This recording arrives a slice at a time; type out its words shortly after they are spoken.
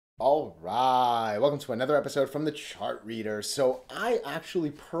All right, welcome to another episode from the Chart Reader. So I actually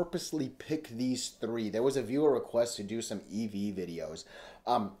purposely picked these three. There was a viewer request to do some EV videos.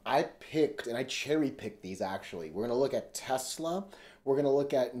 I picked and I cherry picked these actually. We're gonna look at Tesla, we're gonna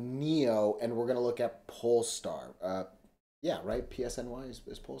look at NIO, and we're gonna look at Polestar. Yeah, right. PSNY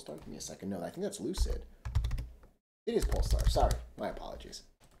is Polestar. Give me a second. No, I think that's Lucid. It is Polestar. Sorry, my apologies.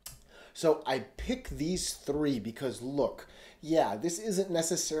 So I pick these three because look, yeah, this isn't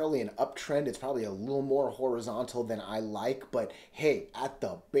necessarily an uptrend. It's probably a little more horizontal than I like, but hey, at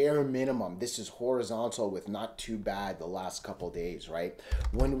the bare minimum, this is horizontal with not too bad the last couple days, right?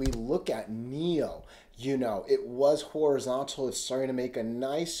 When we look at NIO, it was horizontal. It's starting to make a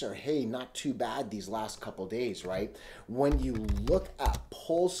nicer, hey, not too bad these last couple days, right? When you look at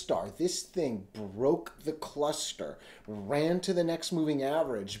Polestar, this thing broke the cluster, ran to the next moving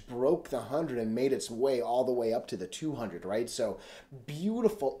average, broke the 100 and made its way all the way up to the 200, right? So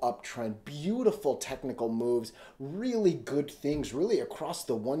beautiful uptrend, beautiful technical moves, really good things, really across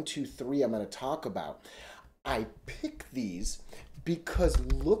the 1, 2, 3 I'm going to talk about. I pick these because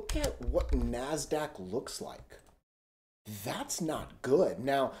look at what NASDAQ looks like. That's not good.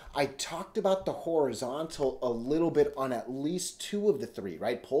 Now, I talked about the horizontal a little bit on at least two of the three,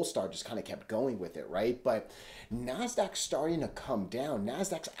 right? Polestar just kind of kept going with it, right? But NASDAQ's starting to come down.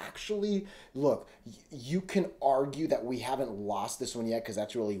 NASDAQ's actually, look, you can argue that we haven't lost this one yet because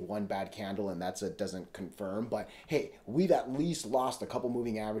that's really one bad candle and doesn't confirm. But hey, we've at least lost a couple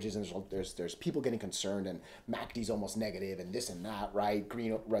moving averages and there's people getting concerned and MACD's almost negative and this and that, right?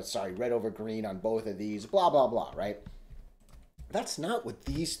 Red over green on both of these, blah, blah, blah, right? That's not what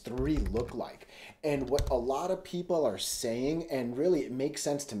these three look like. And what a lot of people are saying, and really it makes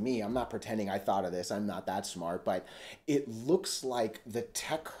sense to me, I'm not pretending I thought of this, I'm not that smart, but it looks like the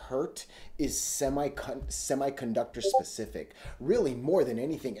tech hurt is semiconductor specific. Really, more than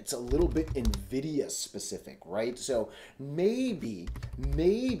anything, it's a little bit NVIDIA specific, right? So maybe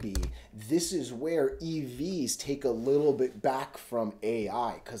this is where EVs take a little bit back from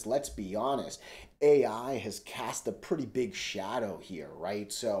AI, because let's be honest, AI has cast a pretty big shadow here,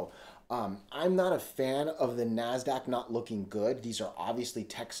 right? So I'm not a fan of the NASDAQ not looking good. These are obviously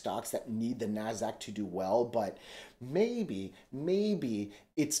tech stocks that need the NASDAQ to do well, but maybe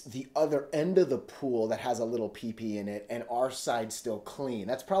it's the other end of the pool that has a little PP in it and our side's still clean.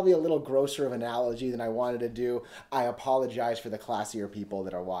 That's probably a little grosser of analogy than I wanted to do. I apologize for the classier people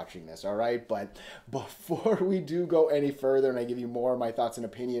that are watching this, all right? But before we do go any further and I give you more of my thoughts and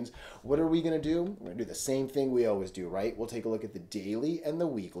opinions, what are we gonna do? We're gonna do the same thing we always do, right? We'll take a look at the daily and the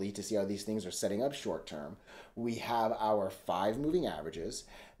weekly to see how these things are setting up short term. We have our 5 moving averages.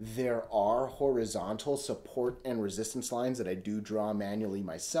 There are horizontal support and resistance lines that I do draw manually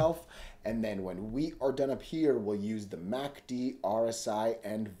myself. And then when we are done up here, we'll use the MACD, RSI,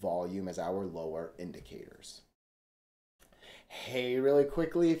 and volume as our lower indicators. Hey, really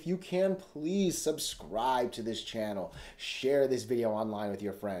quickly, if you can, please subscribe to this channel. Share this video online with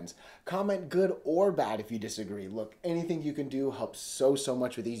your friends. Comment good or bad if you disagree. Look, anything you can do helps so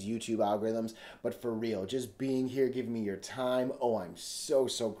much with these YouTube algorithms. But for real, just being here, giving me your time, oh, I'm so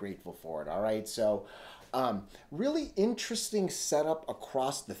grateful for it, all right? So, really interesting setup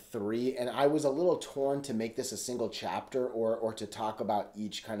across the three, and I was a little torn to make this a single chapter or to talk about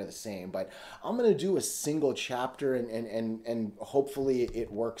each kind of the same, but I'm gonna do a single chapter and hopefully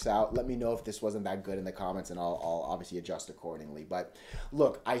it works out. Let me know if this wasn't that good in the comments and I'll obviously adjust accordingly. But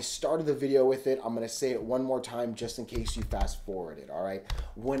look, I started the video with it. I'm gonna say it one more time just in case you fast forward it, all right?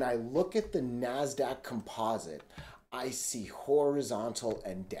 When I look at the NASDAQ composite, I see horizontal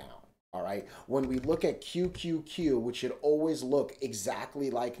and down. All right, when we look at QQQ, which should always look exactly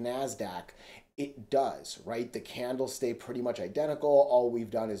like NASDAQ, it does, right? The candles stay pretty much identical. All we've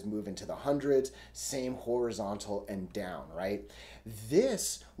done is move into the hundreds, same horizontal and down, right?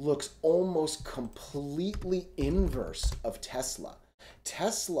 This looks almost completely inverse of Tesla.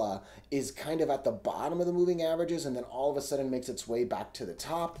 Tesla is kind of at the bottom of the moving averages and then all of a sudden makes its way back to the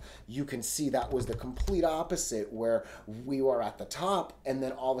top. You can see that was the complete opposite where we were at the top and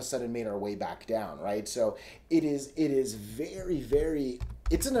then all of a sudden made our way back down, right? So it is very,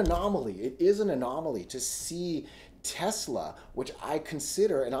 it's an anomaly. It is an anomaly to see Tesla, which I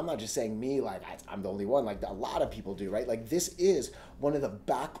consider, and I'm not just saying me, like I'm the only one, like a lot of people do, right? Like this is one of the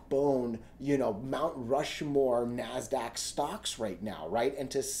backbone, Mount Rushmore NASDAQ stocks right now, right?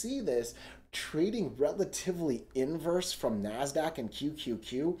 And to see this trading relatively inverse from NASDAQ and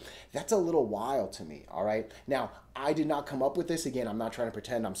QQQ, that's a little wild to me, all right? Now, I did not come up with this. Again, I'm not trying to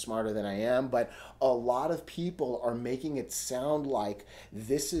pretend I'm smarter than I am, but a lot of people are making it sound like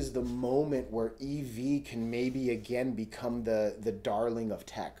this is the moment where EV can maybe again become the darling of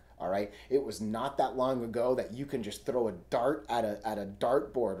tech. All right, it was not that long ago that you can just throw a dart at a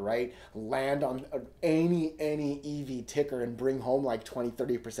dartboard, right? Land on any EV ticker and bring home like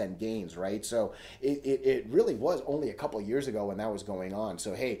 20-30% gains, right? So it really was only a couple years ago when that was going on.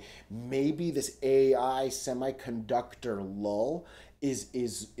 So hey, maybe this AI semiconductor lull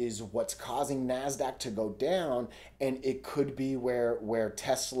is what's causing NASDAQ to go down, and it could be where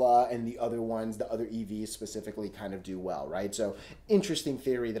Tesla and the other ones, the other EVs specifically, kind of do well, right? So interesting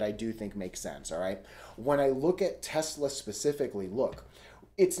theory that I do think makes sense. All right, when I look at Tesla specifically, look,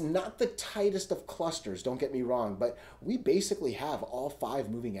 it's not the tightest of clusters, don't get me wrong, but we basically have all five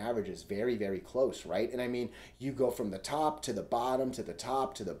moving averages very, very close, right? And I mean, you go from the top to the bottom to the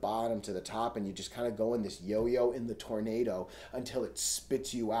top to the bottom to the top, and you just kind of go in this yo-yo in the tornado until it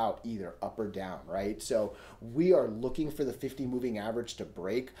spits you out either up or down, right? So we are looking for the 50 moving average to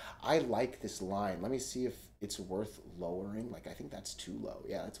break. I like this line. Let me see if it's worth lowering. Like, I think that's too low.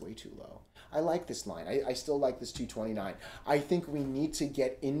 Yeah, that's way too low. I like this line. I still like this 229. I think we need to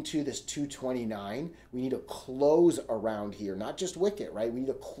get into this 229. We need to close around here, not just wick it, right? We need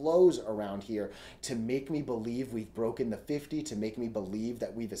to close around here to make me believe we've broken the 50, to make me believe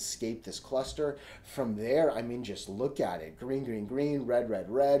that we've escaped this cluster. From there, I mean, just look at it. Green, green, green, red, red,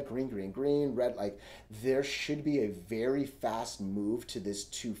 red, green, green, green, red. Like, there should be a very fast move to this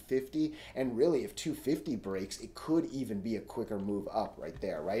 250. And really, if 250 breaks, it could even be a quicker move up right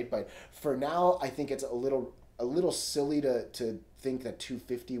there, right? But for now, I think it's a little silly to think that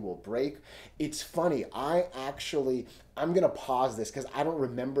 250 will break. It's funny. I'm gonna pause this because I don't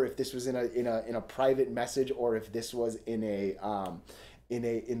remember if this was in a private message or if this was in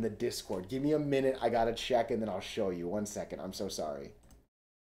the Discord. Give me a minute. I gotta check and then I'll show you. 1 second. I'm so sorry.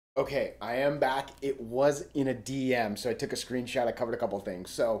 Okay, I am back. It was in a DM, so I took a screenshot. I covered a couple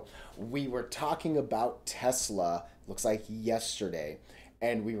things. So we were talking about Tesla, looks like yesterday,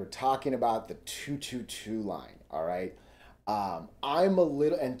 and we were talking about the 222 line, all right? I'm a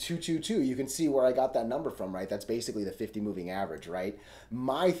little, and 222, you can see where I got that number from, right? That's basically the 50 moving average, right?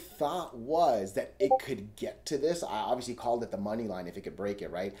 My thought was that it could get to this. I obviously called it the money line if it could break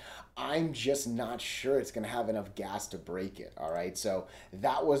it, right? I'm just not sure it's going to have enough gas to break it, all right? So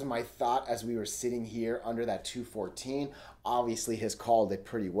that was my thought as we were sitting here under that 214. Obviously has called it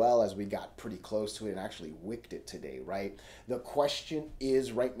pretty well as we got pretty close to it and actually wicked it today, right? The question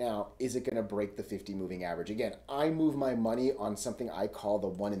is right now, is it going to break the 50 moving average? Again, I move my money on something I call the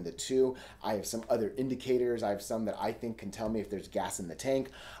 1 and the 2. I have some other indicators. I have some that I think can tell me if there's gas in the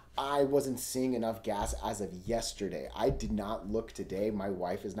tank. I wasn't seeing enough gas as of yesterday. I did not look today. My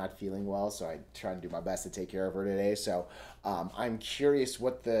wife is not feeling well, so I try to do my best to take care of her today. So I'm curious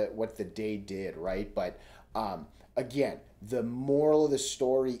what the day did, right? But again, the moral of the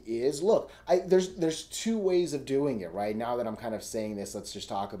story is, look, there's two ways of doing it, right? Now that I'm kind of saying this, let's just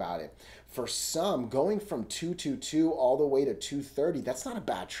talk about it. For some, going from 222 all the way to 230, that's not a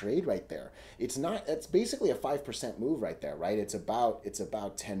bad trade right there. It's not. It's basically a 5% move right there, right? It's about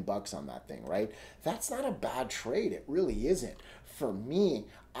 $10 on that thing, right? That's not a bad trade. It really isn't. For me,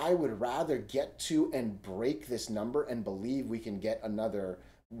 I would rather get to and break this number and believe we can get another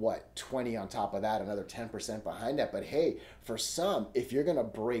 20 on top of that, another 10% behind that. But hey, for some, if you're gonna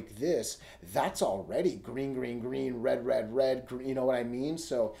break this, that's already green, green, green, red, red, red, green, you know what I mean?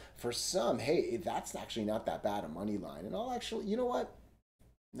 So for some, hey, that's actually not that bad a money line. And I'll actually, you know what?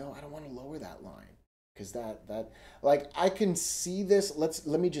 No, I don't want to lower that line. Because that like, I can see this.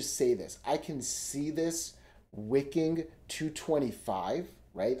 Let me just say this. I can see this wicking 225,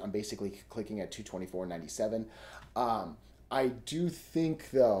 right? I'm basically clicking at 224.97. I do think,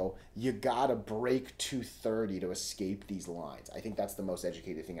 though, you gotta break 230 to escape these lines. I think that's the most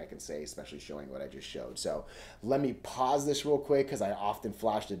educated thing I can say, especially showing what I just showed. So let me pause this real quick because I often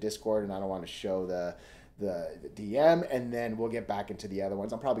flash the Discord and I don't want to show the DM, and then we'll get back into the other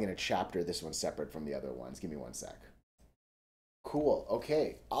ones. I'm probably going to chapter this one separate from the other ones. Give me 1 sec. Cool.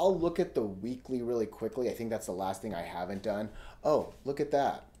 Okay. I'll look at the weekly really quickly. I think that's the last thing I haven't done. Oh, look at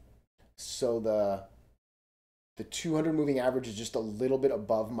that. So the 200 moving average is just a little bit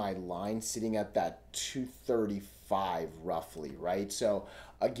above my line, sitting at that 235 roughly, right? So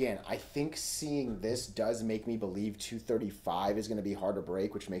again, I think seeing this does make me believe 235 is going to be hard to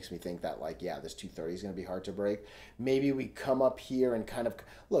break, which makes me think that, like, yeah, this 230 is going to be hard to break. Maybe we come up here and kind of,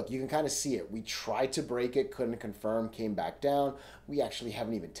 look, you can kind of see it. We tried to break it, couldn't confirm, came back down. We actually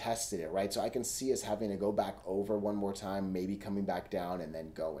haven't even tested it, right? So I can see us having to go back over one more time, maybe coming back down and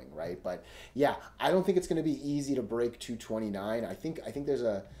then going, right? But yeah, I don't think it's going to be easy to break 229. I think there's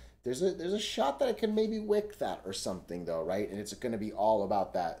a shot that I can maybe wick that or something, though, right? And it's going to be all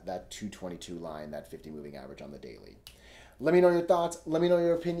about that 222 line, that 50 moving average on the daily. Let me know your thoughts. Let me know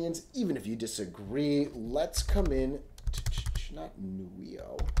your opinions. Even if you disagree, let's come in to, not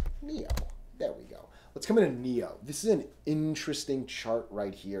Neo. There we go. Let's come into Neo. This is an interesting chart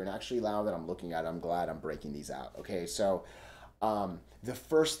right here. And actually, now that I'm looking at it, I'm glad I'm breaking these out. Okay, so the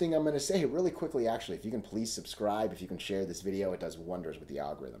first thing I'm going to say really quickly, actually, if you can please subscribe, if you can share this video, it does wonders with the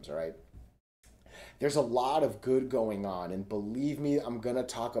algorithms, all right? There's a lot of good going on, and believe me, I'm going to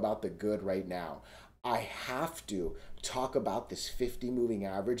talk about the good right now. I have to talk about this 50 moving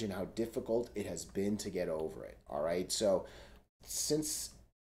average and how difficult it has been to get over it, all right? So since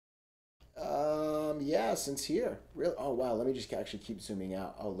yeah, since here, really, oh wow, let me just actually keep zooming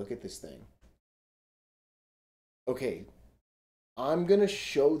out. Oh, look at this thing. Okay, I'm gonna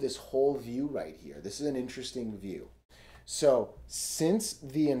show this whole view right here. This is an interesting view. So since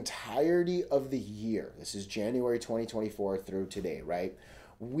the entirety of the year, this is January 2024 through today, right?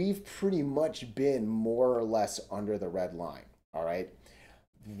 We've pretty much been more or less under the red line, all right?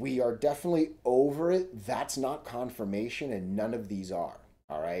 We are definitely over it. That's not confirmation, and none of these are,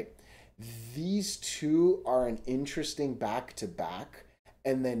 all right? These two are an interesting back to back,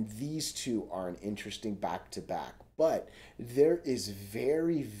 and then these two are an interesting back to back. But there is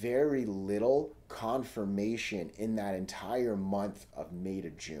very, very little confirmation in that entire month of May to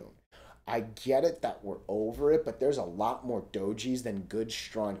June. I get it that we're over it, but there's a lot more dojis than good,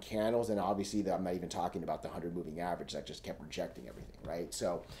 strong candles. And obviously, I'm not even talking about the 100 moving average that just kept rejecting everything, right?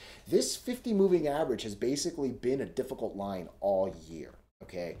 So this 50 moving average has basically been a difficult line all year,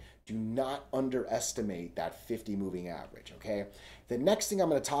 okay? Do not underestimate that 50 moving average, okay? The next thing I'm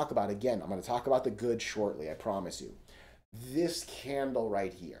going to talk about, again, I'm going to talk about the good shortly, I promise you. This candle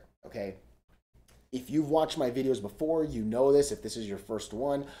right here, okay? If you've watched my videos before, you know this. If this is your first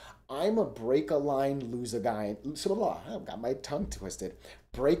one, I'm a break a line, lose a line. I've got my tongue twisted.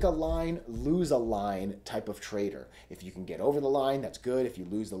 Break a line, lose a line type of trader. If you can get over the line, that's good. If you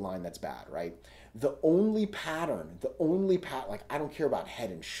lose the line, that's bad, right? The only pattern, like I don't care about head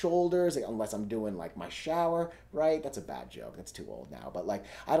and shoulders, like, unless I'm doing like my shower, right? That's a bad joke. That's too old now. But like,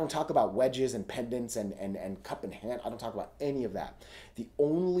 I don't talk about wedges and pendants and cup and hand. I don't talk about any of that. The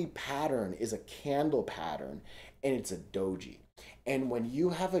only pattern is a candle pattern, and it's a doji. And when you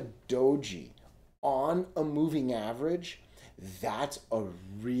have a doji on a moving average, that's a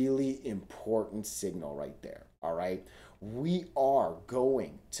really important signal right there, all right? We are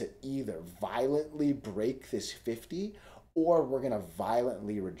going to either violently break this 50 or we're going to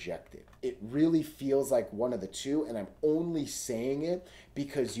violently reject it. It really feels like one of the two, and I'm only saying it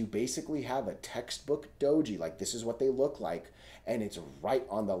because you basically have a textbook doji, like this is what they look like, and it's right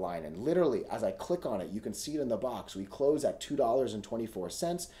on the line. And literally, as I click on it, you can see it in the box. We close at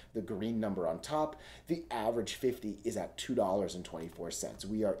 $2.24, the green number on top. The average 50 is at $2.24.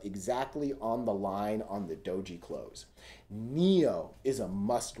 We are exactly on the line on the doji close. Neo is a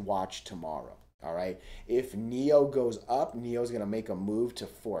must-watch tomorrow. All right. If Neo goes up, Neo's going to make a move to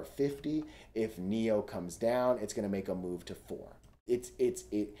 450. If Neo comes down, it's going to make a move to 4.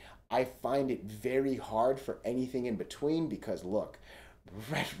 I find it very hard for anything in between because look,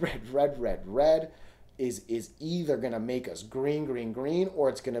 red is either going to make us green, or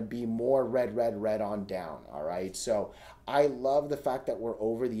it's going to be more red on down. All right. So I love the fact that we're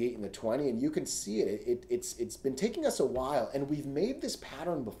over the 8 and the 20, and you can see it. It's been taking us a while, and we've made this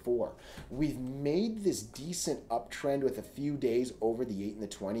pattern before. We've made this decent uptrend with a few days over the 8 and the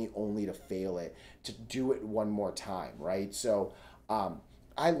 20, only to fail it, to do it one more time, right? So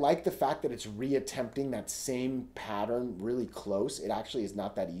I like the fact that it's reattempting that same pattern really close. It actually is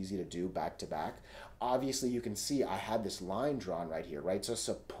not that easy to do back to back. Obviously, you can see I had this line drawn right here, right? So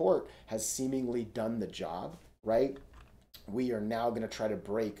support has seemingly done the job, right? We are now going to try to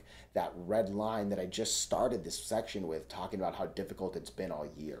break that red line that I just started this section with, talking about how difficult it's been all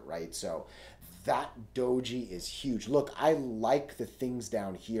year, right? So that doji is huge. Look, I like the things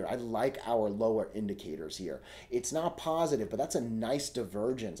down here. I like our lower indicators here. It's not positive, but that's a nice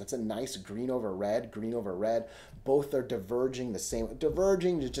divergence. That's a nice green over red. Both are diverging the same.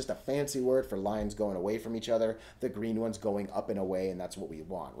 Diverging is just a fancy word for lines going away from each other. The green one's going up and away, and that's what we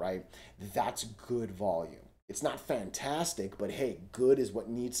want, right? That's good volume. It's not fantastic, but hey, good is what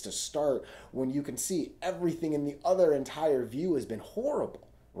needs to start when you can see everything in the other entire view has been horrible,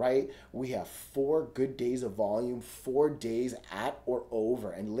 right? We have 4 good days of volume, 4 days at or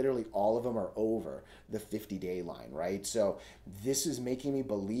over, and literally all of them are over the 50-day line, right? So this is making me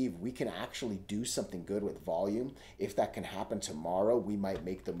believe we can actually do something good with volume. If that can happen tomorrow, we might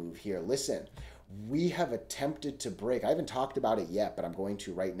make the move here. Listen, we have attempted to break, I haven't talked about it yet, but I'm going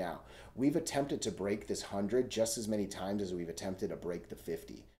to right now. We've attempted to break this 100 just as many times as we've attempted to break the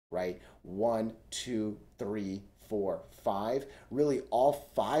 50, right? 1, 2, 3, 4, 5, really all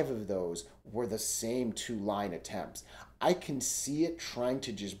 5 of those were the same 2-line attempts. I can see it trying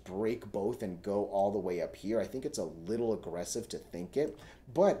to just break both and go all the way up here. I think it's a little aggressive to think it,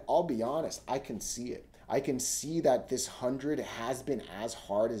 but I'll be honest, I can see it. I can see that this 100 has been as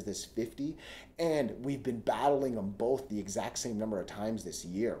hard as this 50, and we've been battling them both the exact same number of times this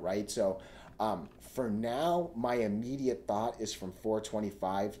year, right? So for now, my immediate thought is from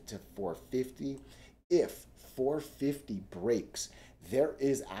 425 to 450. If 450 breaks, there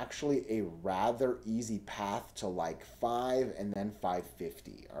is actually a rather easy path to like 5 and then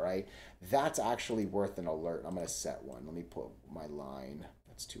 550, all right? That's actually worth an alert. I'm going to set one. Let me put my line.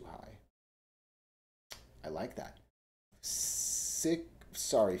 That's too high. I like that.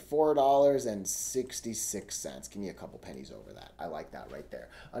 $4.66. Give me a couple pennies over that. I like that right there.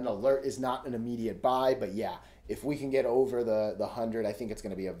 An alert is not an immediate buy, but yeah, if we can get over the 100, I think it's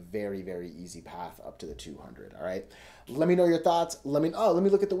going to be a very, very easy path up to the 200. All right. Let me know your thoughts. Let me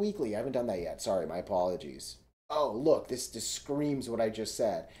look at the weekly. I haven't done that yet. Sorry, my apologies. Oh, look, this screams what I just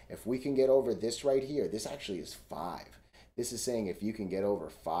said. If we can get over this right here, this actually is 5. This is saying if you can get over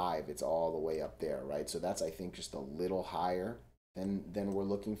 5, it's all the way up there, right? So that's, I think, just a little higher than we're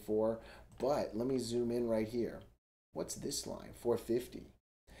looking for. But let me zoom in right here. What's this line? 450.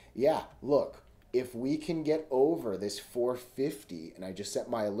 Yeah, look, if we can get over this 450, and I just set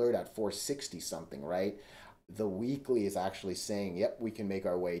my alert at 460 something, right? The weekly is actually saying, yep, we can make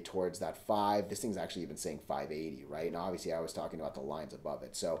our way towards that 5. This thing's actually even saying 580, right? And obviously I was talking about the lines above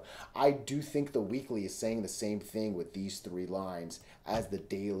it. So I do think the weekly is saying the same thing with these 3 lines as the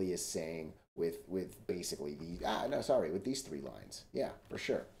daily is saying with basically with these 3 lines. Yeah, for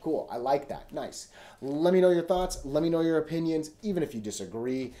sure. Cool. I like that. Nice. Let me know your thoughts. Let me know your opinions, even if you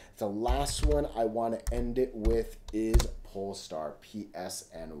disagree. The last one I want to end it with is Polestar,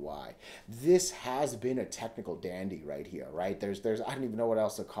 PSNY. This has been a technical dandy right here, right? There's I don't even know what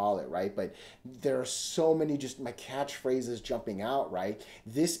else to call it, right? But there are so many just my catchphrases jumping out, right?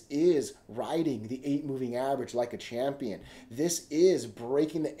 This is riding the 8 moving average like a champion. This is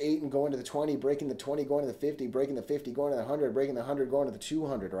breaking the 8 and going to the 20, breaking the 20, going to the 50, breaking the 50, going to the 100, breaking the 100, going to the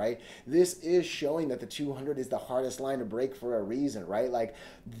 200, right? This is showing that the 200 is the hardest line to break for a reason, right? Like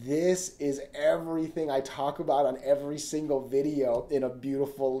this is everything I talk about on every single video in a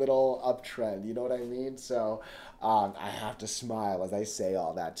beautiful little uptrend. You know what I mean? So I have to smile as I say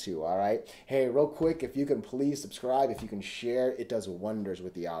all that too. All right. Hey, real quick, if you can please subscribe, if you can share, it does wonders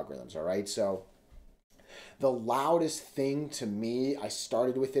with the algorithms. All right. So the loudest thing to me, I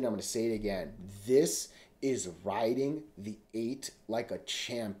started with it. I'm going to say it again. This is riding the 8 like a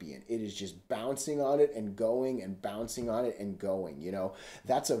champion. It is just bouncing on it and going and bouncing on it and going, you know.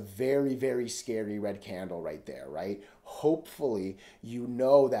 That's a very, very scary red candle right there, right? Hopefully, you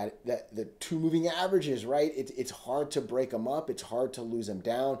know that the 2 moving averages, right? It's hard to break them up. It's hard to lose them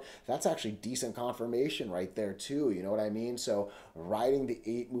down. That's actually decent confirmation right there too, you know what I mean? So riding the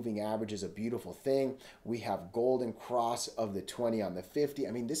 8 moving average is a beautiful thing. We have golden cross of the 20 on the 50.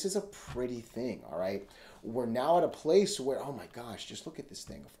 I mean, this is a pretty thing, all right? We're now at a place where, oh my gosh, just look at this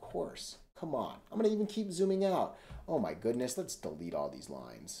thing, of course. Come on. I'm going to even keep zooming out. Oh my goodness, let's delete all these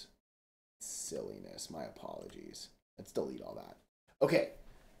lines. Silliness, my apologies. Let's delete all that. Okay,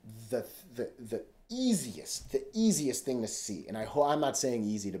 the easiest thing to see, and I'm not saying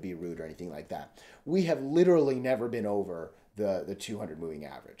easy to be rude or anything like that. We have literally never been over the 200 moving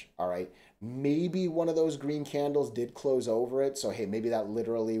average, all right? Maybe one of those green candles did close over it, so hey, maybe that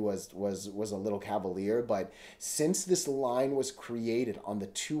literally was a little cavalier, but since this line was created on the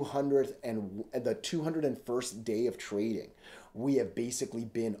 200th and the 201st day of trading, we have basically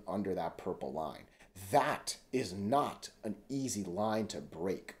been under that purple line. That is not an easy line to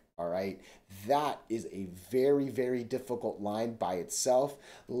break. All right. That is a very, very difficult line by itself,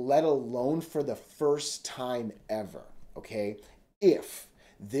 let alone for the first time ever. Okay. If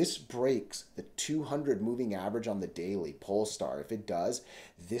this breaks the 200 moving average on the daily Polestar, if it does,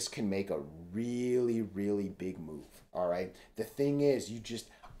 this can make a really, really big move. All right. The thing is,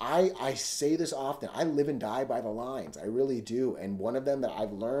 I say this often. I live and die by the lines. I really do. And one of them that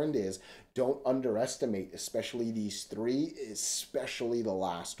I've learned is don't underestimate, especially these 3, especially the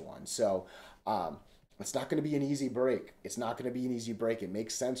last one. So it's not going to be an easy break. It's not going to be an easy break. It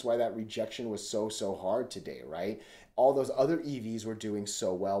makes sense why that rejection was so hard today, right? All those other EVs were doing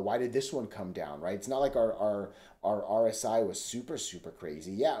so well. Why did this one come down, right? It's not like our RSI was super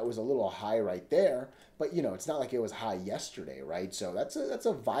crazy. Yeah, it was a little high right there, but you know, it's not like it was high yesterday, right? So that's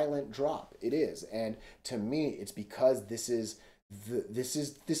a violent drop. It is. And to me, it's because this is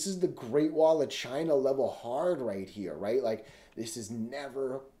the Great Wall of China level hard right here, right? Like this has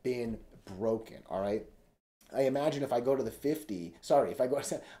never been broken, all right? I imagine if I go to the 50, sorry, if I go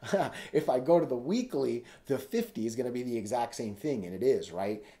if I go to the weekly, the 50 is going to be the exact same thing, and it is,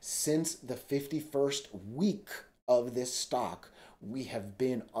 right? Since the 51st week of this stock, we have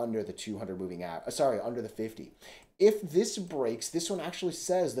been under the 200 moving average, sorry, under the 50. If this breaks, this one actually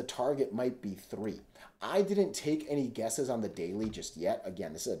says the target might be 3. I didn't take any guesses on the daily just yet.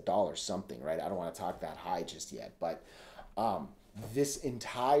 Again, this is a dollar something, right? I don't want to talk that high just yet, but this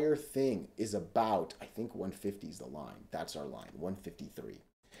entire thing is about, I think 150 is the line. That's our line, 153.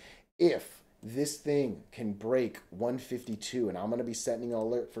 If this thing can break 152, and I'm going to be setting an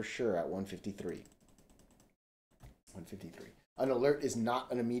alert for sure at 153. 153. An alert is not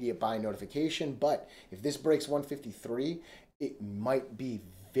an immediate buy notification, but if this breaks 153, it might be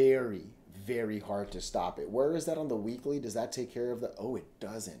very, very hard to stop it. Where is that on the weekly? Does that take care of the... Oh, it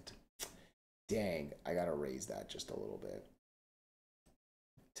doesn't. Dang, I got to raise that just a little bit.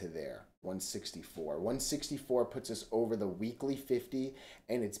 To there, 164. 164 puts us over the weekly 50,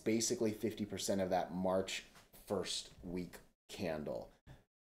 and it's basically 50% of that March 1st week candle.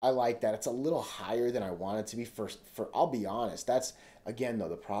 I like that. It's a little higher than I want it to be for I'll be honest. That's, again, though,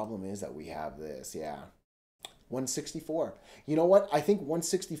 the problem is that we have this, yeah. 164. You know what? I think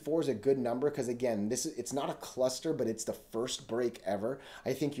 164 is a good number because, again, it's not a cluster, but it's the first break ever.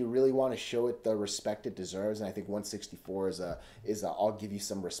 I think you really want to show it the respect it deserves, and I think 164 is a I'll give you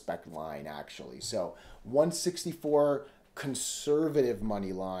some respect line, actually. So 164 conservative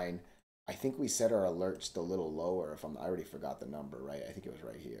money line. I think we set our alert just a little lower. I already forgot the number, right? I think it was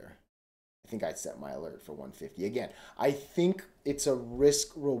right here. I think I'd set my alert for 150. Again, I think it's a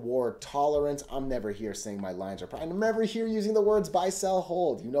risk-reward tolerance. I'm never here saying my lines are... I'm never here using the words buy, sell,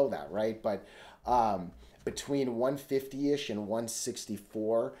 hold. You know that, right? But between 150-ish and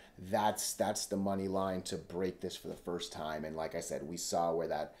 164, that's the money line to break this for the first time. And like I said, we saw where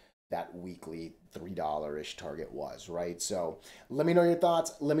that weekly $3-ish target was, right? So let me know your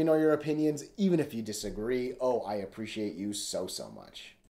thoughts. Let me know your opinions, even if you disagree. Oh, I appreciate you so, so much.